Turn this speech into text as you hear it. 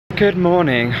Good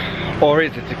morning, or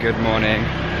is it a good morning?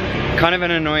 Kind of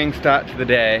an annoying start to the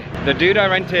day. The dude I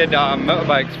rented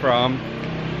motorbikes from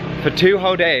for 2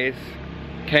 whole days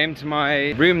came to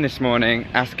my room this morning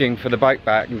asking for the bike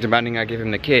back and demanding I give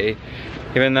him the key,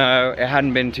 even though it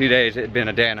hadn't been 2 days, it had been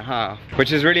a day and a half.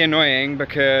 Which is really annoying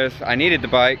because I needed the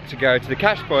bike to go to the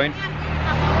cash point.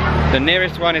 The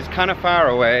nearest one is kind of far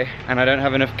away and I don't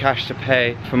have enough cash to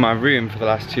pay for my room for the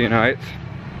last 2 nights.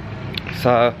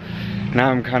 So now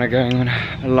I'm kind of going on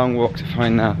a long walk to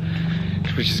find that,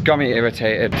 which has got me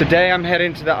irritated. Today I'm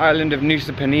heading to the island of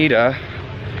Nusa Penida,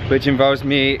 which involves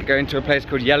me going to a place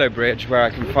called Yellow Bridge where I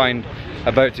can find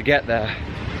a boat to get there.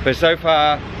 But so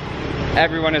far,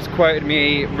 everyone has quoted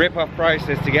me rip-off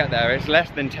prices to get there. It's less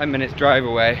than 10 minutes drive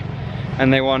away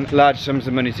and they want large sums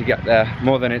of money to get there,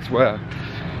 more than it's worth.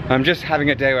 I'm just having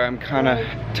a day where I'm kind of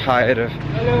tired of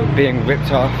being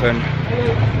ripped off and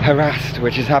harassed,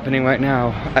 which is happening right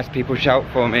now as people shout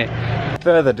for me.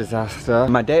 Further disaster,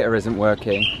 my data isn't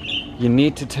working. You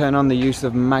need to turn on the use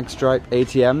of Magstripe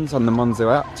ATMs on the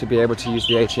Monzo app to be able to use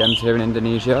the ATMs here in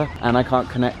Indonesia, and I can't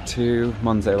connect to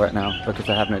Monzo right now because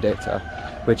I have no data,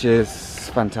 which is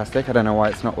fantastic. I don't know why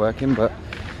it's not working, but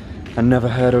another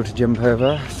hurdle to jump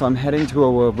over. So I'm heading to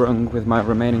a World Rung with my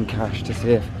remaining cash to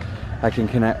see if I can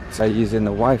connect using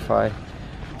the Wi-Fi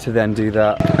to then do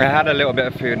that. I had a little bit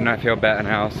of food and I feel better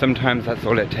now. Sometimes that's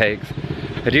all it takes.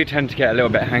 I do tend to get a little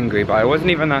bit hangry, but I wasn't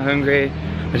even that hungry.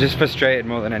 I was just frustrated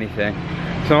more than anything.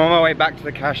 So I'm on my way back to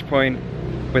the cash point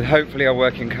with hopefully a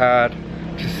working card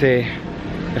to see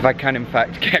if I can in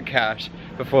fact get cash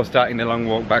before starting the long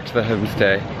walk back to the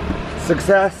homestay.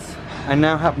 Success! I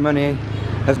now have money.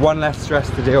 There's one less stress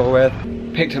to deal with.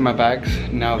 Picked up my bags,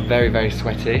 now very, very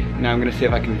sweaty. Now I'm gonna see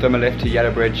if I can thumb a lift to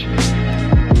Yellow Bridge.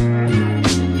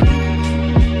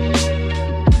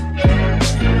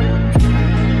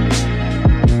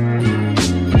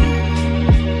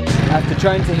 After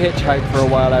trying to hitchhike for a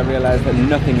while, I realised that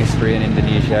nothing is free in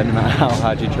Indonesia, no matter how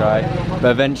hard you try.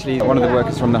 But eventually, one of the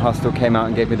workers from the hostel came out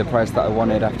and gave me the price that I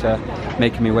wanted after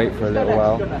making me wait for a little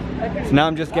while. So now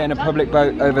I'm just getting a public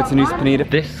boat over to Nusa Penida.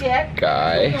 This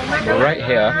guy, right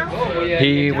here,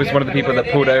 he was one of the people that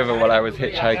pulled over while I was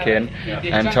hitchhiking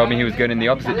and told me he was going in the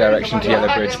opposite direction to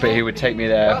Yellow Bridge, but he would take me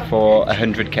there for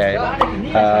 100k.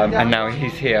 And now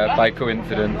he's here by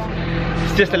coincidence.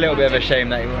 It's just a little bit of a shame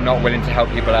that you're not willing to help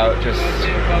people out just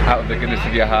out of the goodness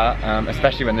of your heart,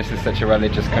 especially when this is such a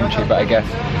religious country, but I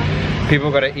guess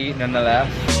people gotta eat nonetheless.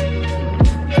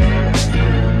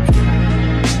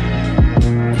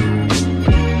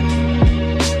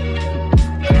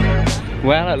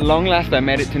 Well, at long last I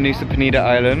made it to Nusa Penida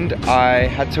Island. I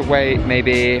had to wait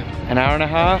maybe an hour and a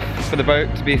half for the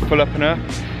boat to be full up enough,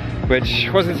 which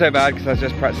wasn't so bad because I was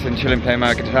just practicing chilling playing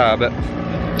my guitar, but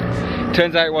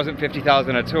turns out it wasn't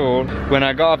 50,000 at all. When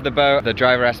I got off the boat, the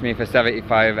driver asked me for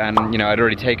 75 and, you know, I'd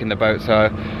already taken the boat, so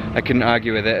I couldn't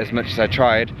argue with it as much as I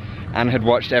tried, and had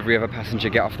watched every other passenger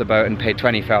get off the boat and pay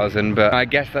 20,000, but I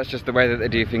guess that's just the way that they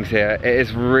do things here. It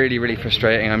is really, really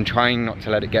frustrating. I'm trying not to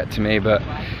let it get to me, but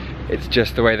it's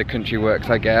just the way the country works,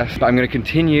 I guess. But I'm gonna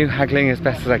continue haggling as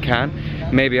best as I can.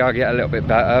 Maybe I'll get a little bit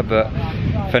better, but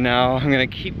for now, I'm gonna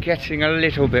keep getting a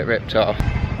little bit ripped off.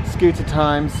 Scooter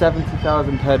time,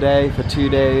 70,000 per day for 2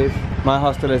 days. My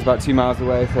hostel is about 2 miles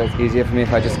away, so it's easier for me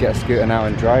if I just get a scooter now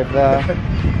and drive there.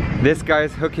 This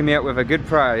guy's hooking me up with a good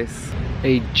price.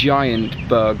 A giant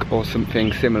bug or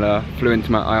something similar flew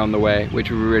into my eye on the way, which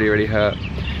really, really hurt.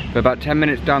 But about 10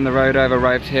 minutes down the road, I've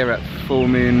arrived here at Full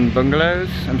Moon Bungalows.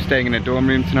 I'm staying in a dorm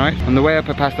room tonight. On the way up,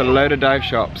 I passed a load of dive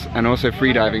shops and also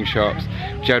free diving shops,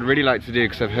 which I'd really like to do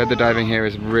because I've heard the diving here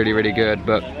is really, really good.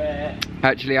 But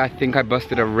actually, I think I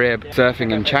busted a rib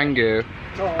surfing in Canggu,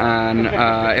 and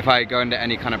if I go under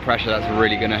any kind of pressure, that's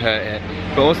really gonna hurt it.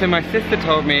 But also my sister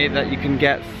told me that you can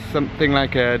get something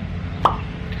like a,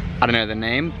 I don't know the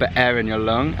name, but air in your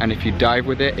lung, and if you dive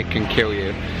with it, it can kill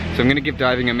you. So I'm gonna give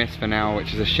diving a miss for now,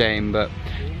 which is a shame, but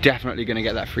definitely gonna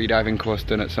get that free diving course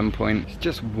done at some point. It's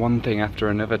just one thing after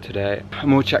another today.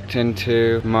 I'm all checked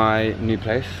into my new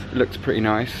place. It looks pretty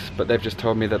nice, but they've just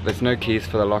told me that there's no keys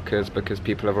for the lockers because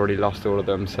people have already lost all of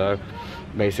them, so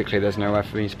basically there's nowhere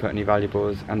for me to put any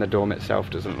valuables, and the dorm itself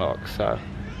doesn't lock, so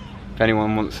if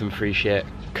anyone wants some free shit,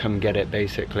 come get it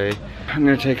basically. I'm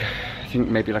gonna take, I think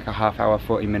maybe like a half hour,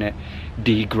 40-minute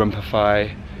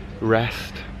de-grumpify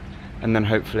rest, and then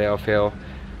hopefully I'll feel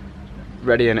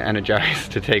ready and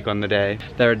energized to take on the day.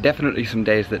 There are definitely some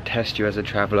days that test you as a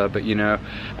traveler, but you know,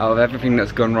 out of everything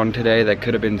that's gone wrong today, there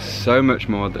could have been so much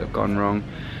more that have gone wrong,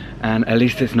 and at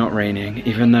least it's not raining,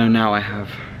 even though now I have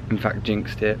in fact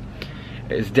jinxed it.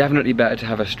 It's definitely better to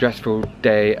have a stressful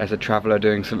day as a traveler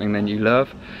doing something that you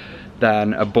love,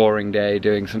 than a boring day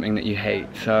doing something that you hate.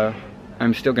 So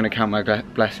I'm still going to count my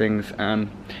blessings and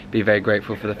be very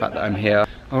grateful for the fact that I'm here.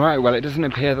 Alright, well, it doesn't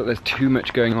appear that there's too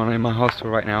much going on in my hostel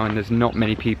right now, and there's not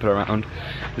many people around.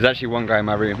 There's actually one guy in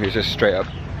my room who's just straight up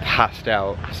passed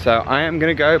out. So I am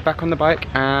going to go back on the bike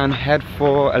and head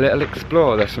for a little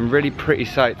explore. There's some really pretty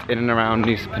sights in and around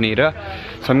Nusa Penida,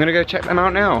 so I'm going to go check them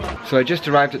out now. So I just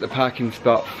arrived at the parking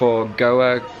spot for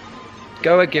Giri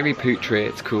Putri,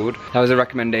 it's called. That was a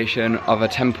recommendation of a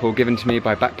temple given to me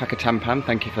by Backpacker Tampan.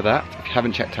 Thank you for that. If you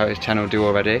haven't checked out his channel, do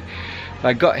already. But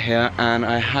I got here and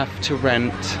I have to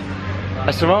rent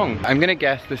a sarong. I'm gonna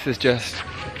guess this is just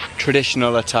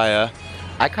traditional attire.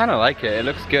 I kind of like it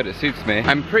looks good, it suits me.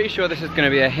 I'm pretty sure this is going to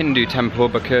be a Hindu temple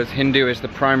because Hindu is the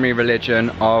primary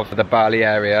religion of the Bali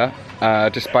area,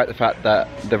 despite the fact that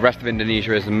the rest of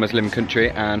Indonesia is a Muslim country,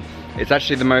 and it's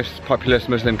actually the most populous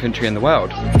Muslim country in the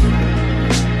world.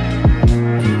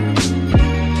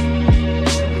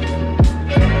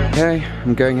 Okay,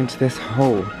 I'm going into this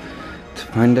hole to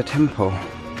find a temple.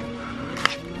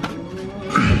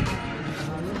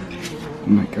 Oh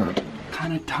my god,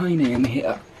 kind of tiny in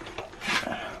here.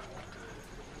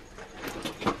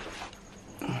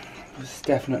 This is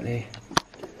definitely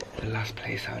the last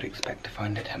place I would expect to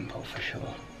find a temple for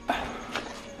sure.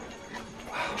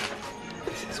 Wow,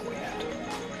 this is weird.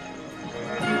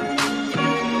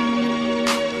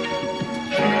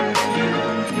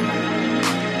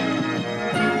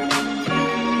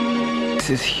 This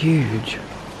is huge.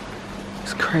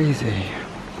 It's crazy.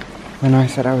 When I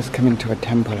said I was coming to a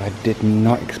temple, I did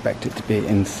not expect it to be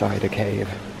inside a cave.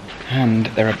 And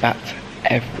there are bats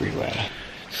everywhere.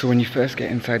 So when you first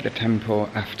get inside the temple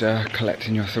after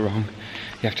collecting your sarong,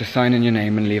 you have to sign in your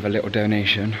name and leave a little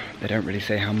donation. They don't really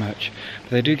say how much,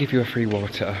 but they do give you a free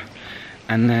water.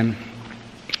 And then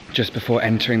just before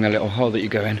entering the little hole that you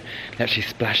go in, they actually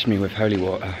splashed me with holy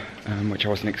water, which I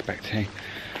wasn't expecting.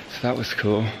 So that was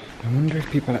cool. I wonder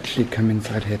if people actually come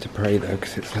inside here to pray though,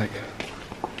 because it's like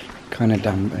kind of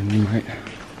damp and you might,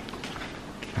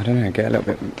 I don't know, get a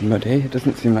little bit muddy. It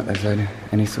doesn't seem like there's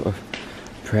any sort of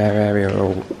prayer area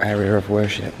or area of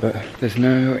worship, but there's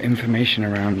no information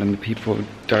around and the people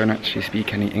don't actually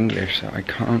speak any English, so I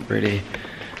can't really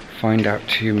find out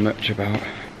too much about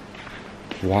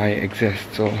why it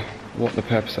exists or what the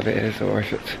purpose of it is, or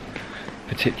if it's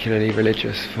particularly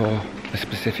religious for a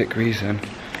specific reason.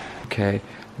 Okay,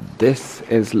 this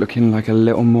is looking like a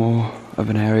little more of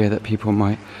an area that people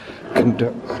might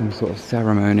conduct some sort of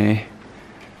ceremony,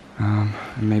 and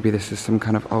maybe this is some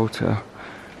kind of altar.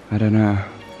 I don't know.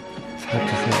 It's hard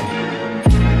to say.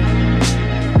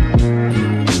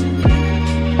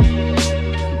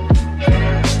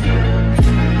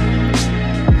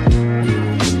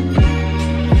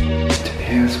 It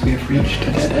appears we have reached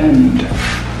a dead end.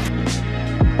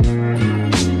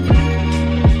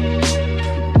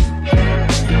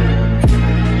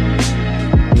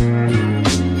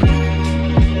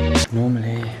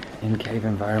 Normally, in cave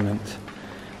environments,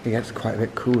 it gets quite a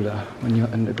bit cooler when you're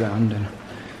underground and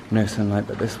no sunlight,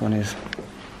 but this one is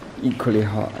equally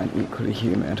hot and equally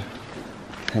humid,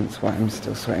 hence why I'm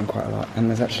still sweating quite a lot. And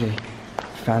there's actually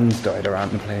fans dotted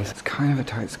around the place. It's kind of a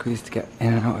tight squeeze to get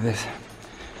in and out of this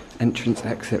entrance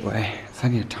exit way. It's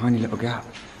only a tiny little gap,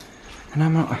 and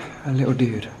I'm not a little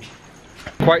dude.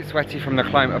 Quite sweaty from the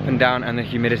climb up and down and the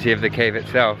humidity of the cave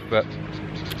itself, but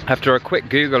after a quick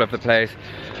Google of the place,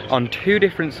 on 2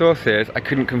 different sources, I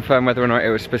couldn't confirm whether or not it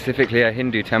was specifically a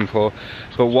Hindu temple,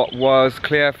 but what was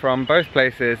clear from both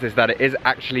places is that it is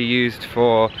actually used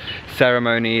for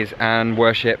ceremonies and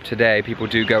worship today. People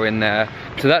do go in there,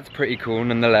 so that's pretty cool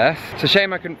nonetheless. It's a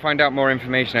shame I couldn't find out more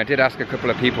information. I did ask a couple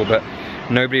of people, but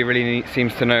nobody really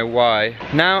seems to know why.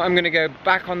 Now I'm gonna go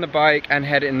back on the bike and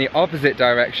head in the opposite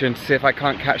direction to see if I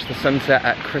can't catch the sunset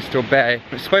at Crystal Bay.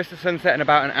 It's supposed to sunset in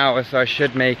about an hour, so I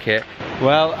should make it.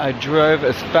 Well, I drove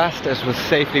as fast as was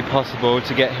safely possible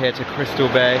to get here to Crystal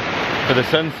Bay for the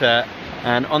sunset,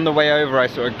 and on the way over I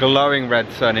saw a glowing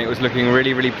red sun. It was looking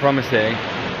really, really promising.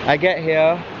 I get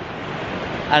here,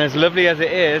 and as lovely as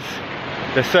it is,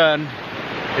 the sun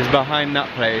is behind that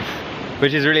place,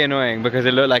 which is really annoying because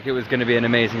it looked like it was going to be an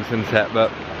amazing sunset,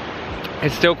 but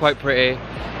it's still quite pretty.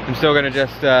 I'm still going to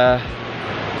just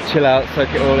chill out, soak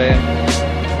it all in.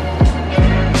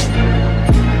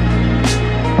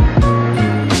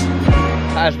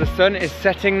 As the sun is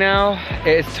setting now,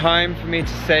 it is time for me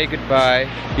to say goodbye.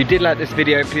 If you did like this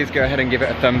video, please go ahead and give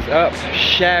it a thumbs up,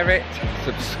 share it,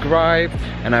 subscribe,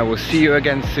 and I will see you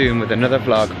again soon with another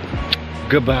vlog.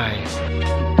 Goodbye.